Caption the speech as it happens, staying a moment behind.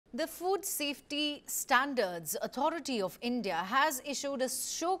The Food Safety Standards Authority of India has issued a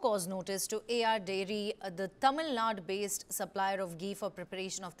show cause notice to AR Dairy, the Tamil Nadu-based supplier of ghee for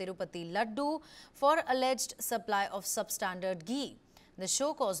preparation of Tirupati Laddu, for alleged supply of substandard ghee. The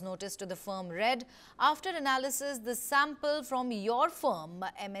show cause notice to the firm read, after analysis, the sample from your firm,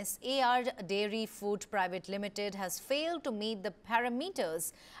 MSAR Dairy Food Private Limited, has failed to meet the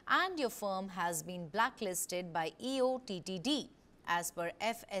parameters and your firm has been blacklisted by EOTTD. As per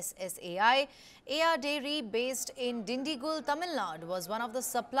FSSAI, AR Dairy, based in Dindigul, Tamil Nadu, was one of the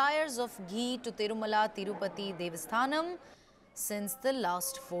suppliers of ghee to Tirumala Tirupati Devasthanam since the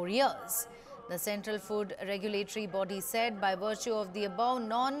last 4 years. The Central Food Regulatory Body said, by virtue of the above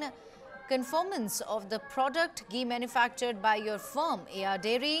non-conformance of the product ghee manufactured by your firm, AR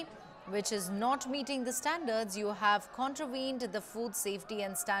Dairy, which is not meeting the standards, you have contravened the Food Safety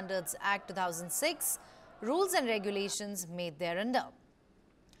and Standards Act 2006, rules and regulations made thereunder.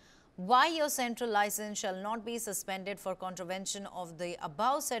 Why your central license shall not be suspended for contravention of the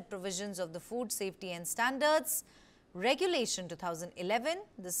above said provisions of the Food Safety and Standards Regulation 2011,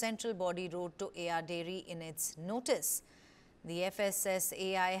 the central body wrote to AR Dairy in its notice. The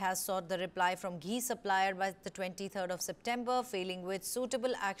FSSAI has sought the reply from ghee supplier by the 23rd of September, failing which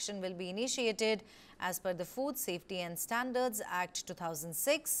suitable action will be initiated as per the Food Safety and Standards Act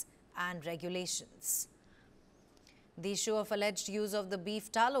 2006 and regulations. The issue of alleged use of the beef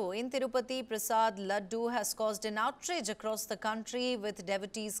tallow in Tirupati Prasad Laddu has caused an outrage across the country, with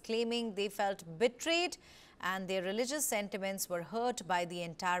devotees claiming they felt betrayed and their religious sentiments were hurt by the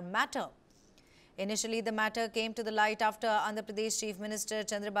entire matter. Initially, the matter came to the light after Andhra Pradesh Chief Minister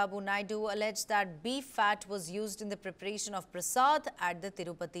Chandrababu Naidu alleged that beef fat was used in the preparation of prasad at the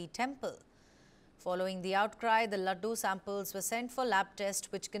Tirupati temple. Following the outcry, the laddu samples were sent for lab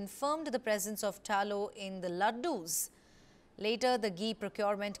test, which confirmed the presence of tallow in the laddus. Later, the Ghee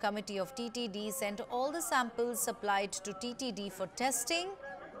Procurement Committee of TTD sent all the samples supplied to TTD for testing.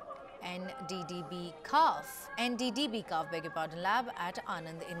 NDDB Calf lab at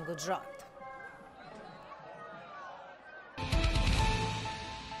Anand in Gujarat.